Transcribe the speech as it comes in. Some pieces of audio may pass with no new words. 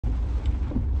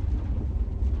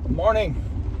Morning,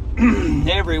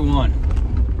 everyone.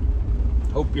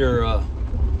 Hope your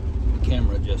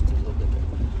camera adjusted a little bit there.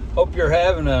 Hope you're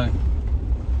having a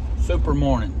super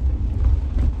morning.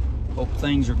 Hope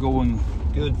things are going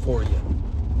good for you.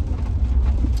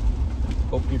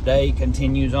 Hope your day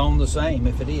continues on the same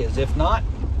if it is. If not,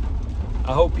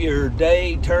 I hope your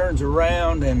day turns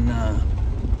around and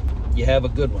you have a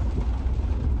good one.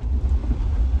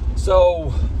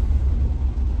 So,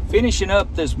 finishing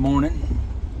up this morning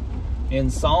in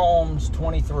Psalms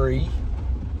 23.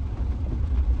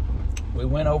 We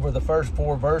went over the first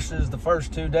 4 verses the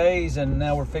first 2 days, and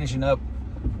now we're finishing up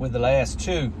with the last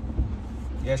 2.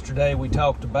 Yesterday we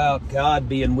talked about God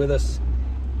being with us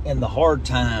in the hard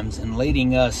times and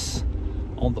leading us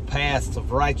on the paths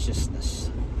of righteousness.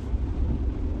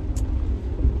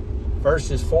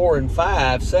 Verses 4 and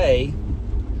 5 say,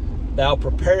 "Thou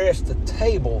preparest a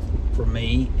table for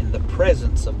me in the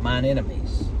presence of mine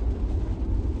enemies.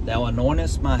 Thou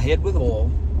anointest my head with oil."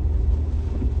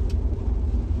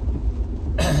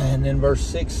 And then verse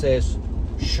 6 says,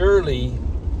 "Surely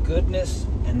goodness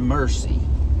and mercy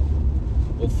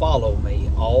will follow me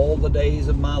all the days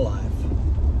of my life,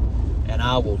 and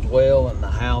I will dwell in the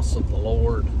house of the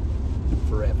Lord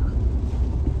forever."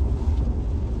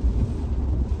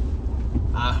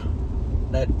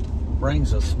 That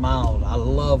brings a smile. I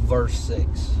love verse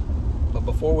 6. But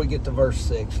before we get to verse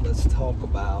 6, let's talk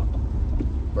about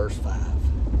verse 5.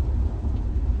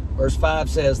 Verse 5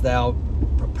 says, "Thou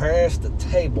preparest a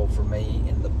table for me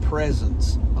in the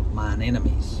presence of mine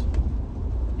enemies.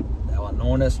 Thou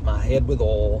anointest my head with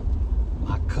oil,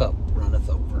 my cup runneth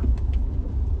over."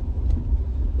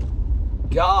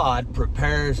 God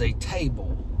prepares a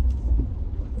table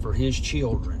for His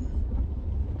children.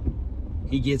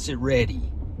 He gets it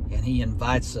ready, and He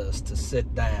invites us to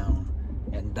sit down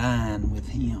and dine with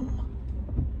Him.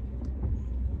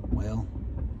 Well,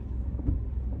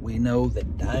 we know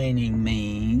that dining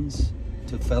means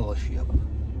to fellowship.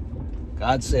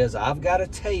 God says, "I've got a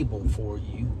table for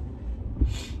you,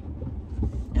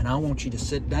 and I want you to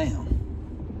sit down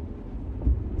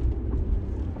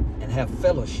and have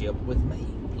fellowship with me.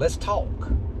 Let's talk."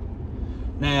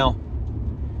 Now,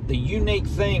 the unique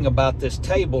thing about this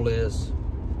table is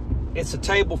it's a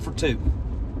table for 2.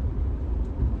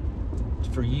 It's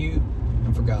for you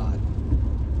and for God.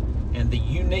 And the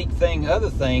unique other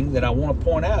thing that I want to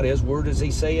point out is, where does He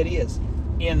say it is?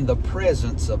 In the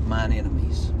presence of mine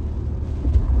enemies.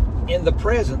 In the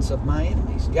presence of my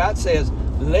enemies. God says,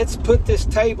 let's put this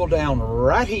table down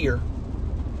right here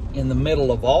in the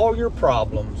middle of all your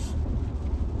problems,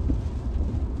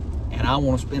 and I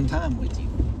want to spend time with you.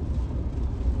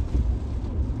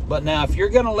 But now, if you're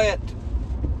going to let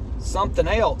something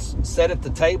else sit at the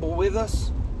table with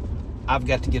us, I've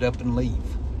got to get up and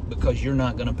leave, because you're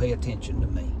not going to pay attention to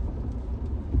me.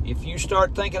 If you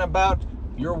start thinking about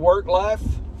your work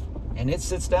life and it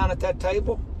sits down at that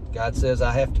table, God says,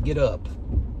 I have to get up.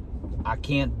 I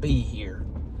can't be here.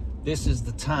 This is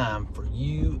the time for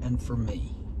you and for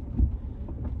me.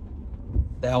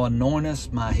 Thou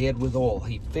anointest my head with oil.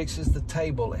 He fixes the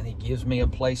table and He gives me a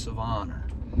place of honor.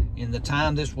 In the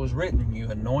time this was written, you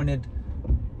anointed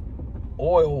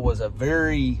oil was a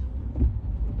very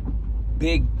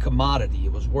big commodity.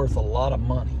 It was worth a lot of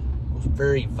money. It was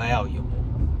very valuable.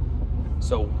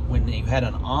 So when you had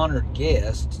an honored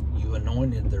guest, you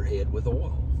anointed their head with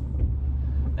oil.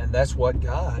 And that's what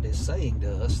God is saying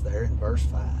to us there in verse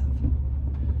 5.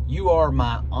 You are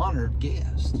my honored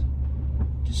guest.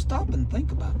 Just stop and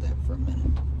think about that for a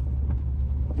minute.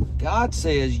 God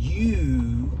says,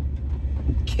 you,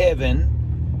 Kevin,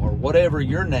 or whatever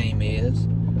your name is,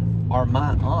 are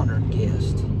my honored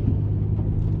guest.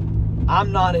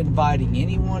 I'm not inviting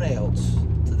anyone else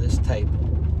to this table.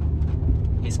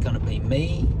 It's going to be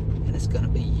me, and it's going to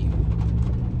be you.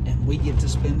 And we get to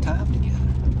spend time together.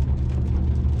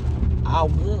 I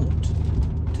want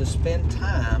to spend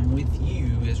time with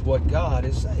you, is what God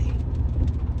is saying.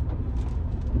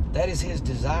 That is His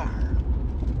desire.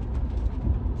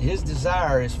 His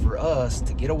desire is for us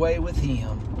to get away with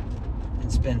Him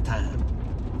and spend time.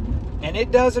 And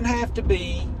it doesn't have to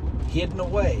be hidden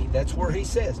away. That's where He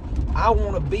says, I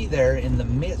want to be there in the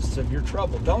midst of your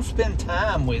trouble. Don't spend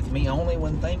time with me only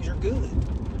when things are good.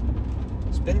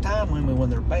 Spend time with me when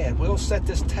they're bad. We'll set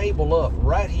this table up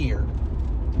right here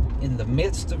in the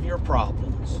midst of your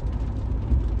problems,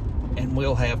 and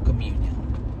we'll have communion.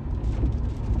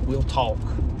 We'll talk.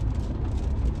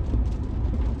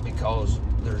 Because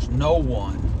there's no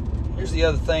one. Here's the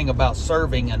other thing about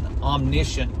serving an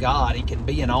omniscient God. He can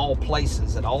be in all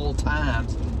places at all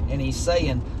times. And He's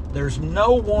saying, there's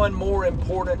no one more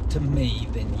important to me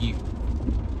than you.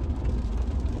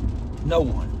 No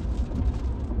one.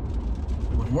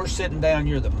 when we're sitting down,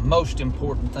 you're the most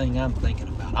important thing I'm thinking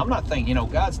about. I'm not thinking,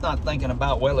 God's not thinking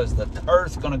about, well, is the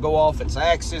earth going to go off its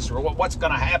axis, or what's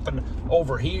going to happen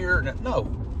over here? No.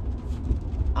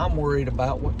 I'm worried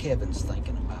about what Kevin's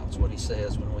thinking about, is what he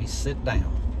says when we sit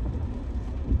down.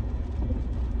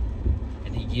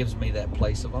 And he gives me that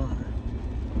place of honor.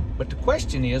 But the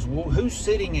question is, well, who's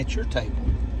sitting at your table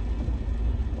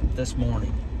this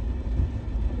morning?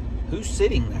 Who's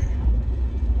sitting there?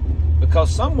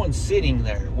 Because someone's sitting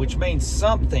there, which means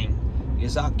something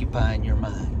is occupying your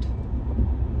mind.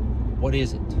 What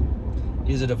is it?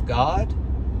 Is it of God?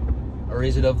 Or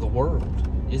is it of the world?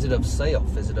 Is it of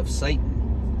self? Is it of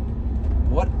Satan?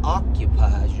 What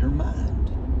occupies your mind?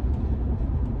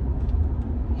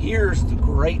 Here's the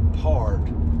great part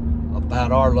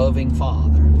about our loving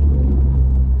Father.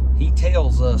 He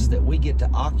tells us that we get to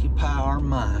occupy our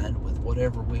mind with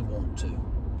whatever we want to.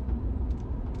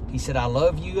 He said, I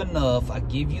love you enough, I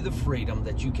give you the freedom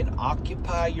that you can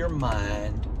occupy your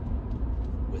mind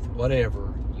with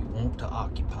whatever you want to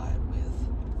occupy it with.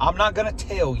 I'm not going to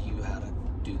tell you how to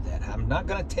do that. I'm not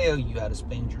going to tell you how to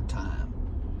spend your time.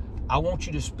 I want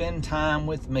you to spend time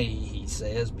with me, he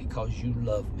says, because you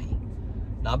love me.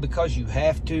 Not because you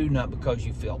have to, not because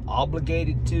you feel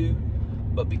obligated to,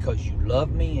 but because you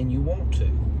love me and you want to.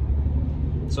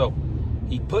 So,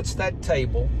 he puts that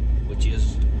table, which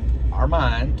is our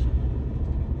mind,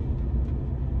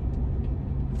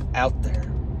 out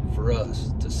there for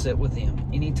us to sit with him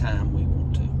anytime we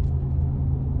want to.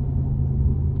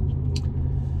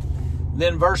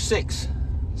 Then verse 6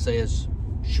 says,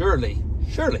 Surely,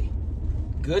 surely,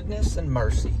 goodness and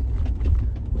mercy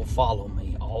will follow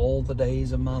me all the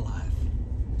days of my life,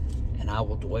 and I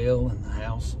will dwell in the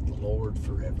house of the Lord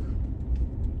forever.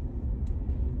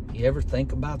 You ever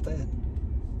think about that?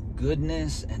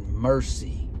 Goodness and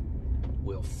mercy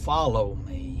will follow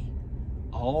me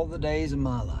all the days of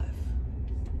my life.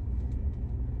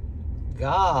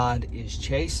 God is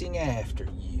chasing after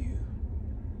you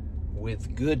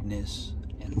with goodness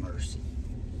and mercy.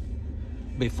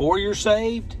 Before you're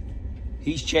saved,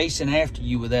 he's chasing after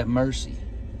you with that mercy,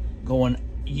 going,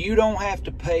 you don't have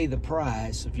to pay the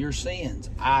price of your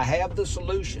sins. I have the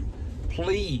solution.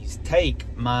 Please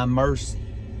take my mercy.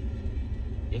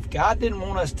 If God didn't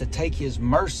want us to take his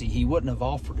mercy, he wouldn't have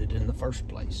offered it in the first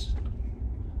place.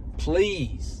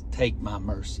 Please take my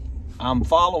mercy. I'm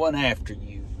following after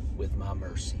you with my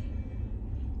mercy.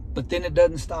 But then it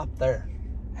doesn't stop there.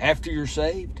 After you're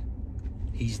saved,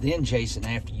 he's then chasing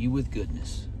after you with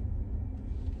goodness.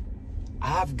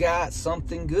 I've got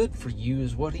something good for you,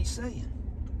 is what he's saying.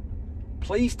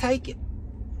 Please take it.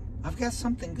 I've got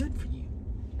something good for you.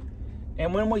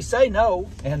 And when we say no,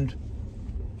 and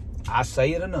I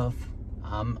say it enough,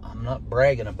 I'm not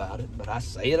bragging about it, but I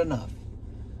say it enough.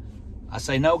 I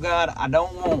say, no, God, I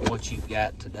don't want what you've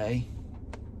got today.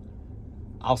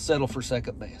 I'll settle for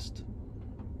second best.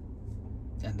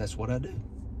 And that's what I do.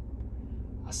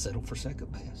 I settle for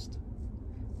second best.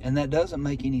 And that doesn't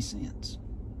make any sense.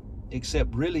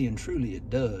 Except really and truly it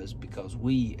does, because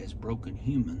we as broken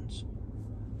humans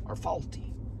are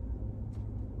faulty.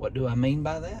 What do I mean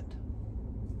by that?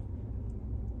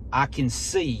 I can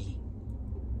see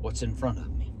what's in front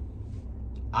of me.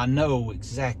 I know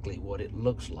exactly what it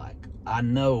looks like. I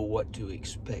know what to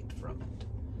expect from it.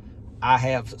 I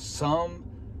have some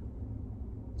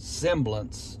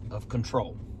semblance of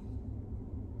control.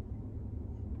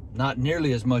 Not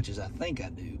nearly as much as I think I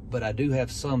do, but I do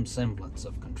have some semblance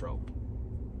of control.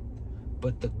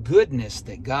 But the goodness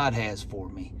that God has for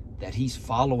me, that he's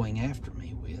following after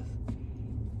me with,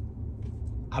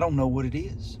 I don't know what it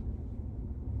is.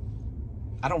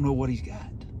 I don't know what he's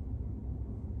got.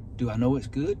 Do I know it's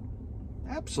good?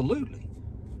 Absolutely.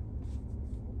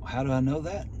 How do I know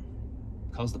that?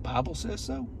 Because the Bible says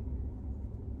so?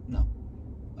 No.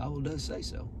 The Bible does say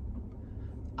so.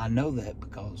 I know that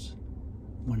because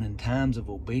when in times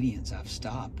of obedience I've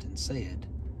stopped and said,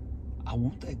 I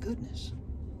want that goodness.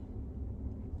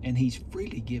 And he's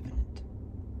freely given it.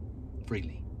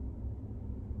 Freely.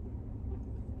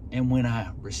 And when I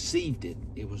received it,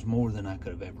 it was more than I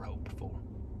could have ever hoped for.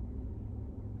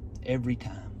 Every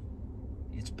time.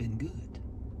 It's been good.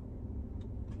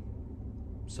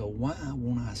 So why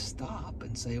won't I stop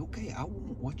and say, okay, I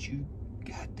want what you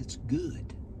got that's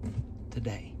good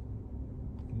today.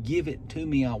 Give it to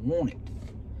me, I want it.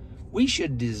 We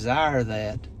should desire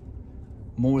that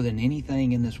more than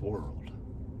anything in this world.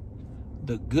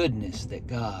 The goodness that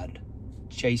God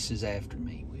chases after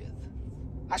me with.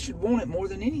 I should want it more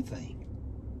than anything.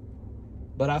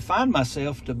 But I find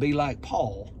myself to be like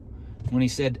Paul when he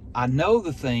said, I know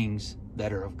the things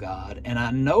that are of God, and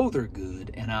I know they're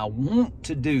good, and I want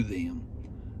to do them,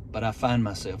 but I find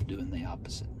myself doing the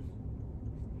opposite.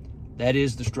 That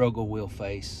is the struggle we'll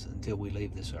face until we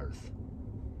leave this earth.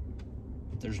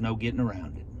 There's no getting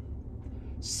around it.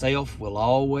 Self will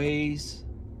always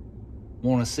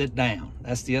want to sit down.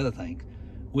 That's the other thing.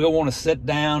 We'll want to sit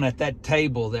down at that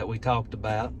table that we talked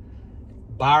about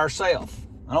by ourselves.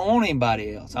 I don't want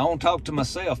anybody else. I want to talk to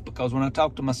myself, because when I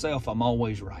talk to myself, I'm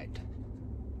always right.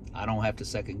 I don't have to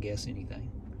second guess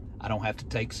anything. I don't have to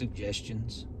take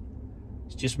suggestions.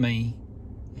 It's just me,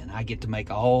 and I get to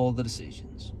make all the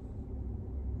decisions.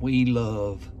 We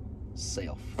love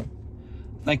self.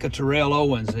 Think of Terrell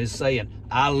Owens is saying,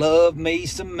 I love me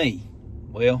some me.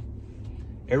 Well,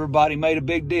 everybody made a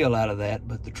big deal out of that,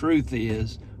 but the truth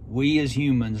is, we as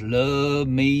humans love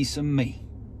me some me.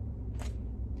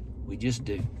 We just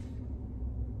do.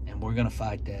 And we're going to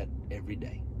fight that every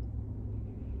day.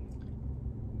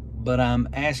 But I'm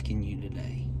asking you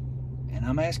today, and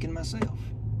I'm asking myself,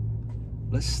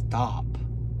 let's stop.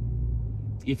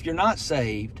 If you're not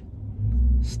saved,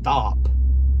 stop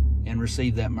and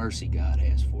receive that mercy God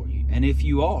has for you. And if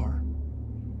you are,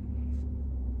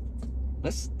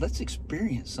 let's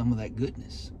experience some of that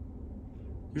goodness.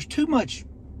 There's too much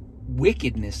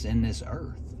wickedness in this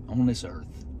earth, on this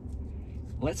earth.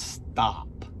 Let's stop.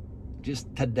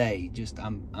 Just today,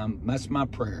 that's my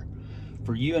prayer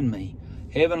for you and me.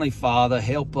 Heavenly Father,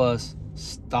 help us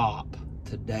stop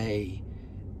today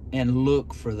and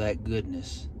look for that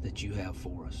goodness that you have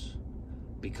for us,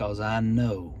 because I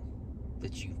know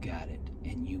that you've got it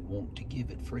and you want to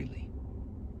give it freely.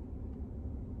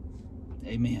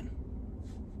 Amen.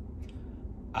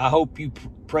 I hope you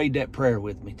prayed that prayer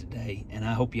with me today, and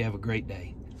I hope you have a great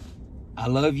day. I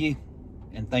love you,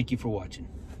 and thank you for watching.